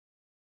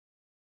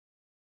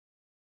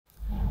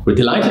We're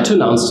delighted to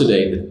announce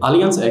today that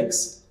Allianz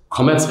X,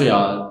 Commerz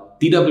Real,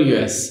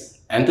 DWS,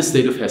 and the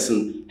State of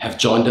Hessen have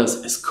joined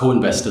us as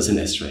co-investors in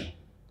S-Ray.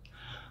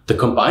 The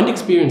combined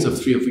experience of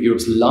three of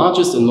Europe's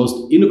largest and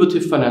most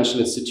innovative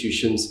financial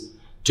institutions,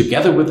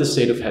 together with the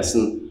State of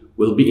Hessen,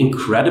 will be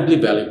incredibly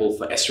valuable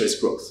for S-Ray's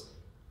growth.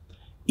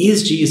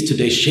 ESG is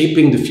today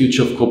shaping the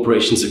future of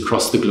corporations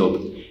across the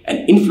globe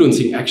and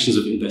influencing actions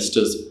of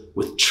investors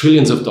with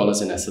trillions of dollars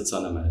in assets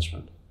under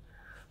management.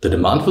 The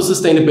demand for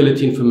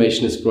sustainability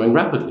information is growing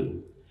rapidly,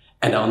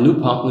 and our new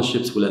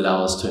partnerships will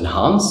allow us to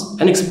enhance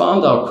and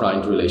expand our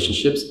client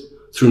relationships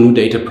through new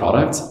data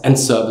products and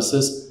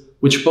services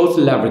which both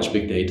leverage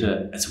big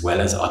data as well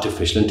as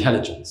artificial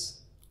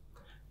intelligence.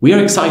 We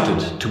are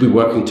excited to be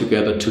working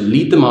together to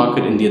lead the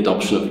market in the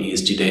adoption of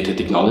ESG data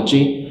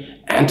technology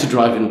and to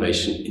drive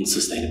innovation in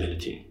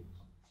sustainability.